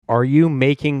Are you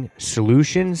making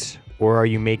solutions or are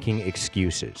you making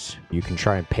excuses? You can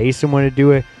try and pay someone to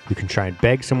do it. You can try and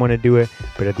beg someone to do it.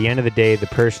 But at the end of the day, the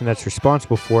person that's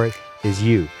responsible for it is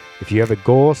you. If you have a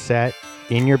goal set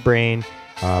in your brain,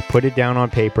 put it down on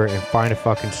paper and find a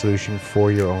fucking solution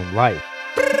for your own life.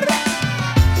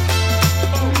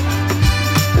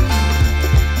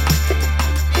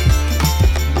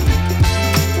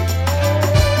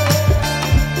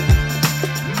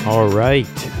 All right.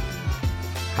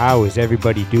 How is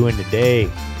everybody doing today?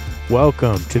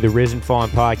 Welcome to the Risen Fallen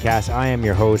Podcast. I am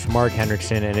your host, Mark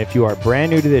Hendrickson, and if you are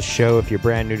brand new to this show, if you're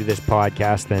brand new to this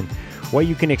podcast, then what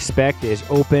you can expect is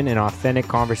open and authentic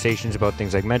conversations about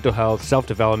things like mental health,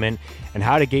 self-development, and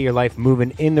how to get your life moving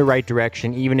in the right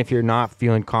direction, even if you're not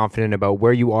feeling confident about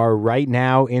where you are right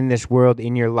now in this world,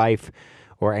 in your life,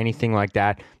 or anything like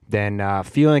that. Then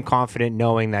feeling confident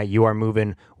knowing that you are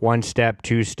moving 1 step,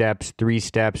 2 steps, 3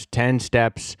 steps, 10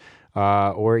 steps,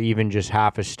 or even just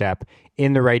half a step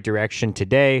in the right direction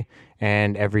today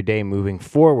and every day moving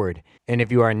forward. And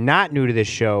if you are not new to this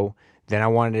show, then I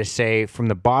wanted to say from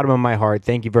the bottom of my heart,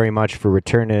 thank you very much for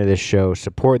returning to this show,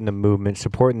 supporting the movement,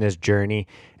 supporting this journey,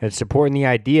 and supporting the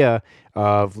idea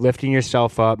of lifting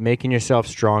yourself up, making yourself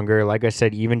stronger. Like I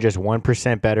said, even just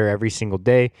 1% better every single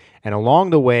day. And along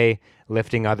the way,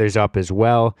 lifting others up as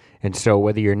well. And so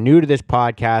whether you're new to this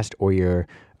podcast or you're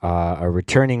a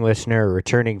returning listener, a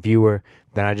returning viewer,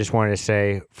 then I just wanted to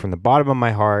say from the bottom of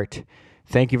my heart,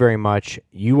 thank you very much.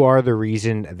 You are the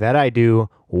reason that I do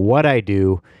what I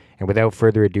do. And without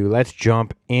further ado, let's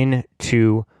jump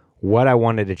into what I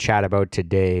wanted to chat about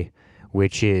today,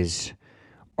 which is,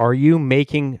 are you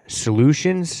making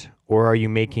solutions or are you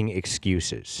making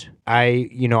excuses? I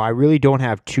really don't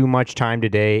have too much time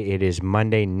today. It is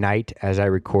Monday night as I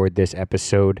record this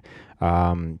episode.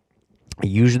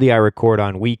 Usually I record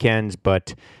on weekends,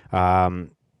 but I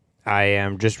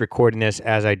am just recording this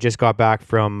as I just got back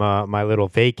from my little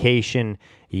vacation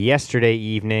yesterday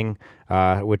evening,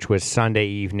 which was Sunday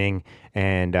evening,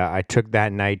 and I took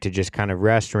that night to just kind of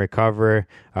rest and recover,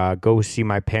 go see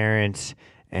my parents,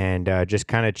 and just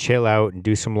kind of chill out and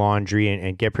do some laundry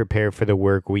and get prepared for the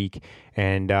work week.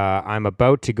 And I'm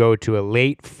about to go to a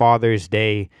late Father's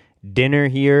Day dinner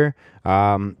here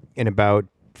in about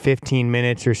 15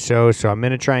 minutes or so. So I'm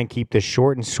going to try and keep this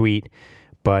short and sweet.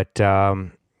 But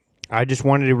I just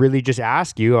wanted to really just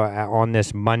ask you on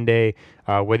this Monday,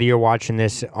 whether you're watching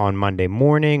this on Monday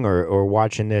morning or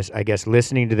watching this, I guess,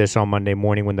 listening to this on Monday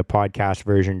morning when the podcast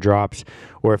version drops,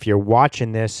 or if you're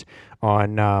watching this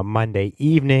on Monday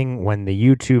evening when the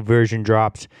YouTube version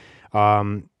drops,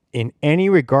 in any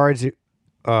regards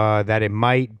that it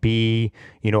might be,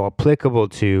 applicable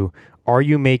to, are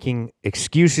you making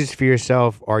excuses for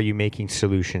yourself? Are you making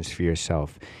solutions for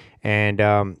yourself?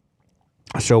 And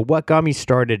so what got me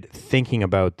started thinking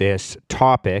about this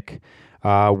topic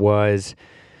was,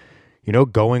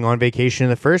 going on vacation in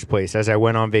the first place. As I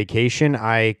went on vacation,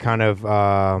 I kind of,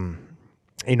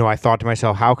 I thought to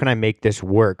myself, how can I make this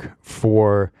work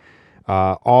for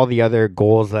all the other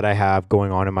goals that I have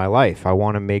going on in my life? I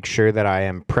want to make sure that I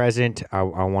am present. I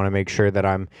want to make sure that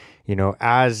I'm,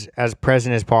 as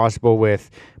present as possible with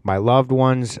my loved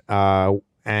ones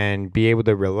and be able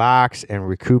to relax and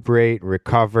recuperate,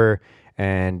 recover,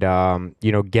 and,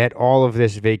 get all of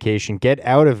this vacation, get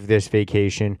out of this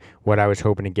vacation what I was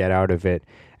hoping to get out of it.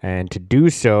 And to do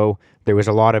so, there was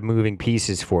a lot of moving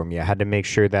pieces for me. I had to make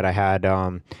sure that I had,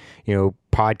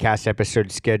 podcast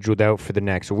episodes scheduled out for the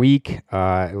next week.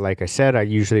 Like I said, I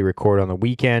usually record on the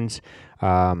weekends.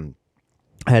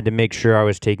 I had to make sure I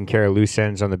was taking care of loose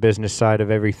ends on the business side of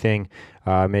everything,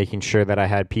 making sure that I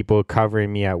had people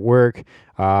covering me at work,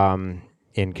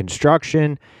 in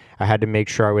construction. I had to make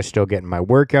sure I was still getting my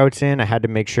workouts in. I had to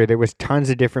make sure there was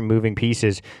tons of different moving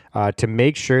pieces to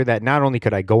make sure that not only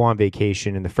could I go on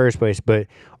vacation in the first place, but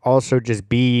also just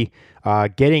be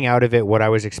getting out of it what I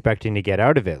was expecting to get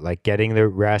out of it, like getting the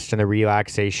rest and the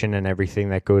relaxation and everything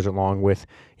that goes along with,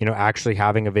 actually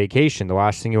having a vacation. The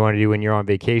last thing you want to do when you're on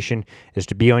vacation is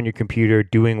to be on your computer,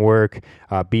 doing work,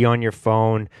 be on your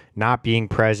phone, not being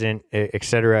present, et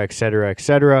cetera, et cetera, et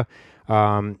cetera.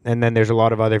 And then there's a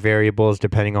lot of other variables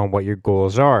depending on what your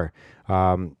goals are.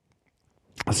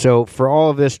 So for all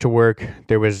of this to work,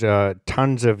 there was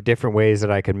tons of different ways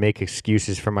that I could make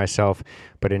excuses for myself,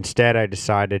 but instead I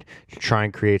decided to try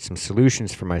and create some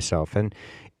solutions for myself. And,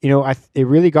 it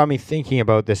really got me thinking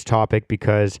about this topic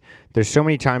because there's so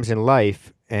many times in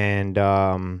life and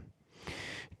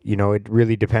it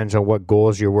really depends on what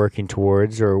goals you're working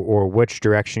towards or which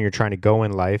direction you're trying to go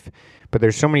in life. But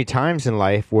there's so many times in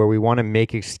life where we want to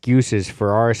make excuses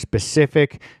for our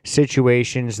specific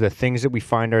situations, the things that we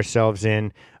find ourselves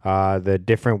in, the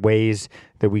different ways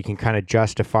that we can kind of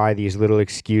justify these little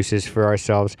excuses for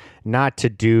ourselves not to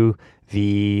do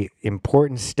the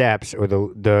important steps or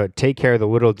the take care of the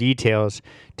little details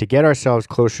to get ourselves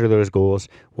closer to those goals.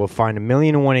 We'll find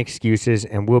 1,000,001 excuses,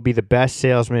 and we'll be the best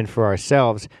salesman for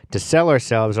ourselves to sell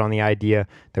ourselves on the idea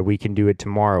that we can do it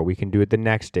tomorrow, we can do it the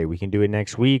next day, we can do it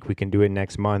next week, we can do it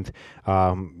next month,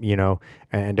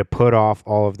 and to put off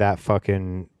all of that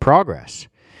fucking progress.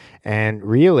 And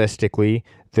realistically,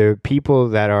 the people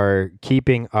that are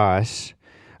keeping us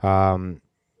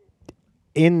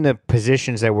in the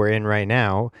positions that we're in right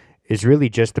now is really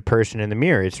just the person in the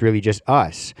mirror. It's really just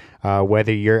us,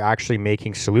 whether you're actually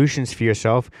making solutions for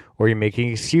yourself or you're making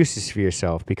excuses for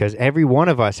yourself, because every one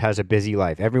of us has a busy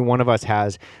life. Every one of us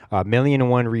has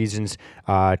 1,000,001 reasons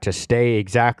to stay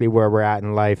exactly where we're at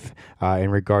in life in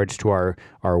regards to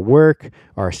our work,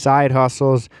 our side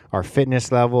hustles, our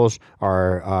fitness levels,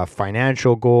 our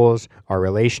financial goals, our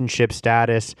relationship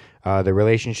status, the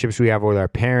relationships we have with our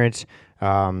parents,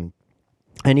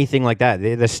 anything like that,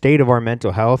 the state of our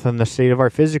mental health and the state of our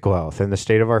physical health and the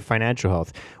state of our financial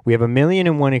health. We have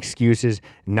 1,000,001 excuses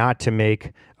not to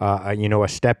make, a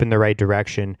step in the right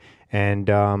direction. And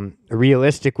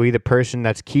realistically, the person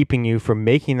that's keeping you from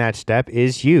making that step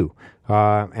is you.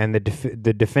 And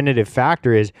the definitive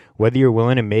factor is whether you're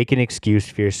willing to make an excuse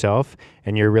for yourself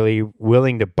and you're really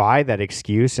willing to buy that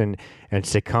excuse and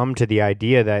succumb to the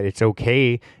idea that it's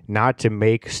okay not to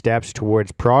make steps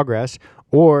towards progress,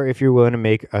 or if you're willing to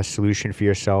make a solution for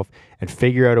yourself and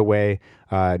figure out a way,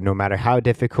 no matter how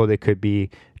difficult it could be,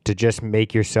 to just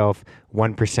make yourself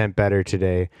 1% better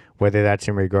today, whether that's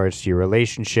in regards to your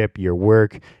relationship, your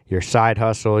work, your side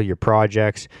hustle, your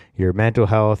projects, your mental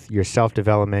health, your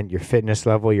self-development, your fitness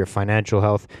level, your financial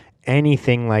health,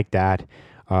 anything like that.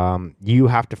 You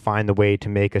have to find the way to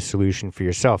make a solution for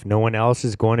yourself. No one else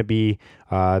is going to be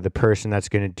the person that's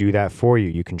going to do that for you.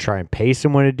 You can try and pay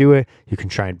someone to do it. You can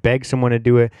try and beg someone to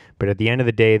do it. But at the end of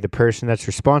the day, the person that's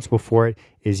responsible for it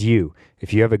is you.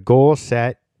 If you have a goal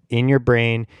set in your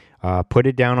brain, put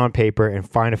it down on paper and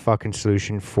find a fucking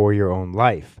solution for your own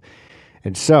life.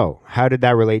 And so, how did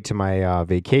that relate to my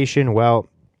vacation? Well,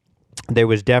 there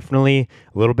was definitely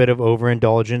a little bit of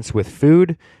overindulgence with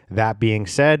food. That being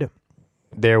said,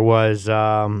 there was,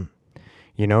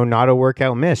 not a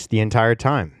workout missed the entire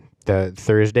time. The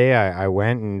Thursday, I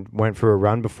went for a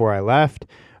run before I left.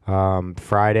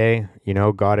 Friday,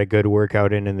 got a good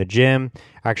workout in the gym.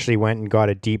 Actually went and got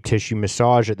a deep tissue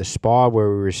massage at the spa where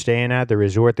we were staying at, the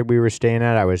resort that we were staying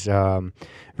at. I was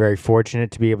very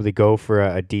fortunate to be able to go for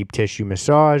a deep tissue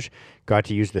massage. Got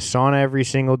to use the sauna every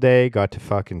single day. Got to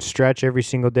fucking stretch every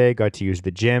single day. Got to use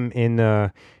the gym in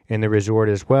the resort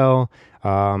as well.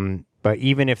 But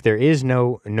even if there is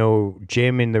no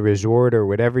gym in the resort or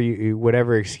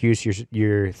whatever excuse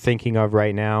you're thinking of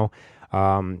right now,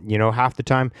 half the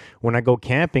time when I go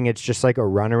camping, it's just like a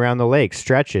run around the lake,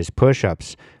 stretches,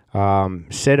 push-ups,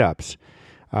 sit-ups.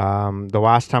 The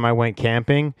last time I went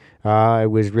camping, it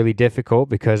was really difficult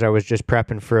because I was just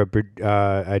prepping for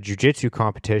a jiu-jitsu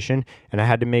competition, and I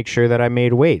had to make sure that I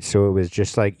made weight. So it was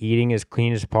just like eating as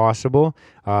clean as possible.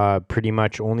 Pretty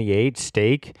much only ate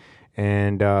steak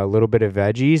and a little bit of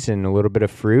veggies and a little bit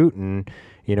of fruit, and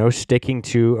sticking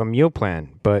to a meal plan.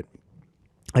 But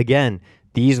again,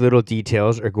 these little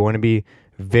details are going to be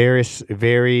very,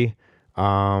 very,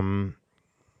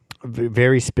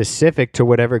 very specific to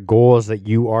whatever goals that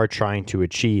you are trying to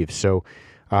achieve. So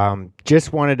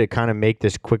just wanted to kind of make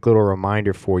this quick little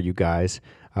reminder for you guys,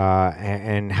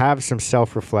 and have some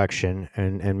self-reflection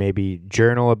and maybe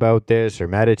journal about this or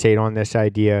meditate on this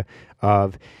idea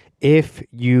of, if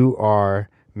you are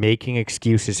making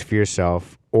excuses for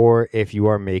yourself or if you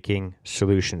are making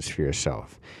solutions for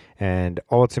yourself. And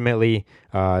ultimately,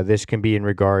 this can be in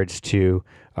regards to,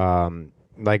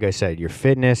 like I said, your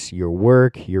fitness, your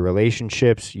work, your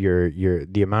relationships,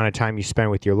 the amount of time you spend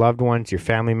with your loved ones, your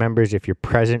family members, if you're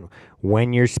present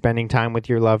when you're spending time with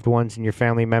your loved ones and your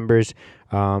family members,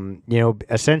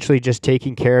 essentially just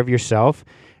taking care of yourself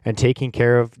and taking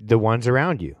care of the ones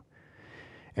around you.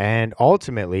 And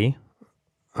ultimately,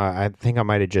 I think I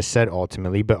might have just said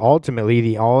ultimately, but ultimately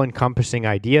the all-encompassing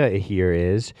idea here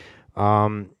is,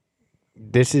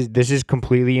 this is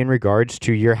completely in regards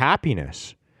to your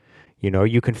happiness.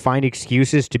 You can find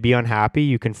excuses to be unhappy.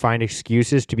 You can find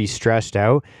excuses to be stressed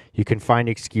out. You can find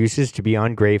excuses to be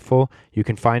ungrateful. You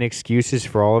can find excuses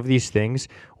for all of these things,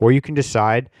 or you can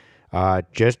decide,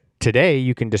 just today,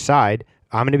 you can decide,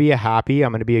 I'm going to be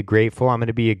I'm going to be a grateful, I'm going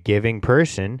to be a giving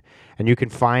person. And you can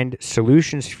find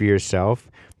solutions for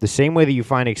yourself the same way that you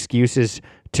find excuses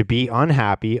to be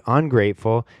unhappy,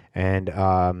 ungrateful, and,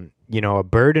 a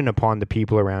burden upon the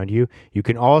people around you. You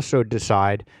can also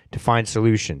decide to find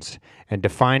solutions and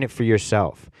define it for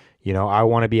yourself. I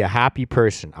want to be a happy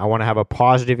person. I want to have a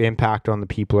positive impact on the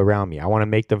people around me. I want to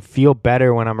make them feel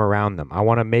better when I'm around them. I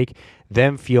want to make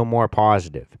them feel more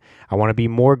positive. I want to be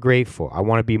more grateful. I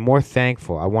want to be more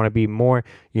thankful. I want to be more,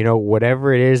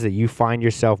 whatever it is that you find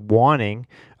yourself wanting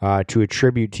to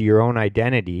attribute to your own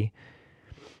identity.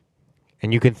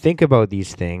 And you can think about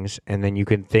these things, and then you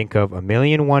can think of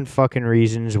 1,000,001 fucking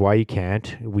reasons why you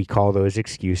can't. We call those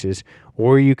excuses.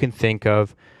 Or you can think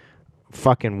of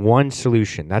fucking one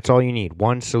solution. That's all you need.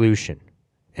 One solution.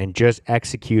 And just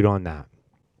execute on that.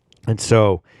 And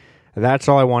so that's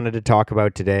all I wanted to talk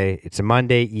about today. It's a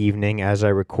Monday evening as I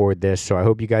record this, so I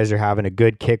hope you guys are having a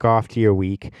good kickoff to your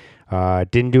week.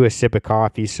 Didn't do a sip of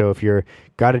coffee, so if you're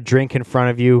got a drink in front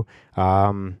of you,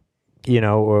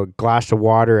 or a glass of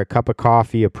water, a cup of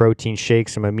coffee, a protein shake,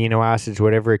 some amino acids,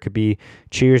 whatever it could be,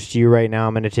 cheers to you right now.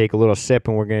 I'm going to take a little sip,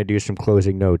 and we're going to do some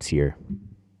closing notes here.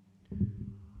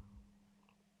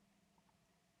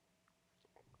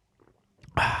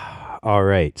 All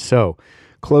right, so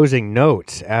closing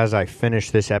notes as I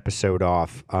finish this episode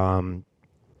off.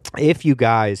 If you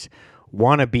guys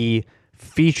want to be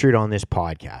featured on this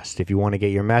podcast, if you want to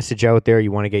get your message out there,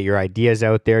 you want to get your ideas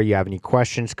out there, you have any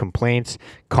questions, complaints,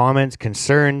 comments,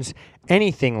 concerns,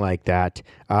 anything like that,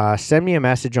 send me a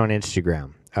message on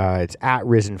Instagram. It's at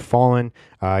Risen Fallen.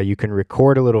 You can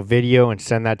record a little video and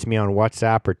send that to me on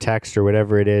WhatsApp or text or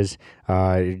whatever it is.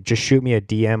 Just shoot me a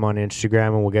DM on Instagram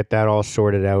and we'll get that all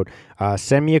sorted out.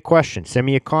 Send me a question. Send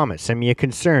me a comment. Send me a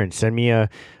concern. Send me an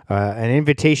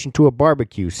invitation to a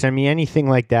barbecue. Send me anything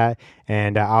like that,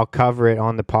 and I'll cover it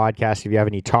on the podcast. If you have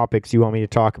any topics you want me to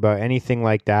talk about, anything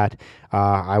like that,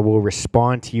 I will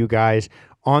respond to you guys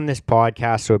on this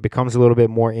podcast, so it becomes a little bit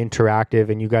more interactive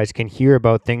and you guys can hear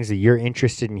about things that you're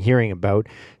interested in hearing about.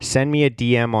 Send me a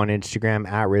DM on Instagram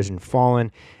at Risen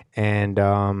Fallen, and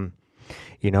I'll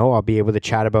be able to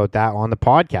chat about that on the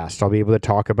podcast. I'll be able to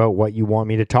talk about what you want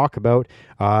me to talk about,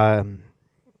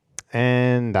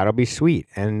 and that'll be sweet.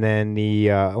 And then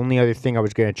the only other thing I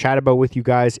was going to chat about with you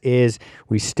guys is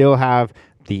we still have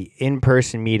the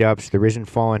in-person meetups, the Risen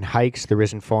Fallen hikes, the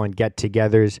Risen Fallen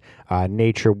get-togethers,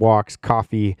 nature walks,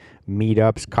 coffee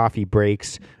meetups, coffee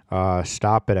breaks,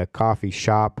 stop at a coffee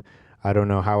shop. I don't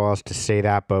know how else to say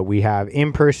that, but we have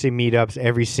in-person meetups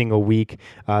every single week.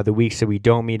 The weeks that we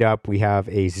don't meet up, we have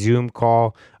a Zoom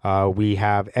call. We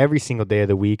have every single day of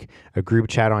the week a group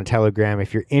chat on Telegram.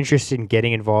 If you're interested in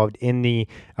getting involved in the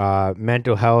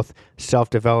mental health,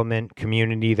 self-development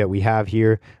community that we have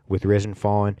here with Risen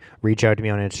Fallen, reach out to me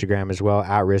on Instagram as well,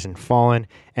 at Risen Fallen.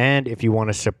 And if you want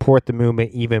to support the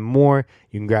movement even more,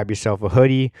 you can grab yourself a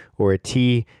hoodie or a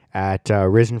tee at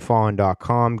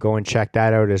risenfallen.com. Go and check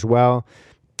that out as well.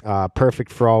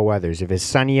 Perfect for all weathers. If it's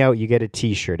sunny out, you get a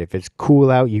t-shirt. If it's cool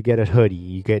out, you get a hoodie.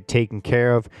 You get taken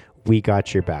care of. We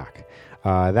got your back.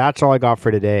 That's all I got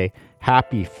for today.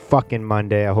 Happy fucking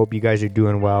Monday. I hope you guys are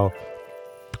doing well.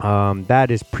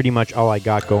 That is pretty much all I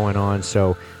got going on.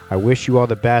 So I wish you all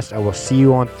the best. I will see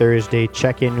you on Thursday.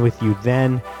 Check in with you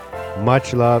then.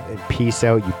 Much love and peace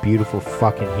out, you beautiful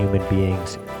fucking human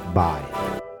beings. Bye.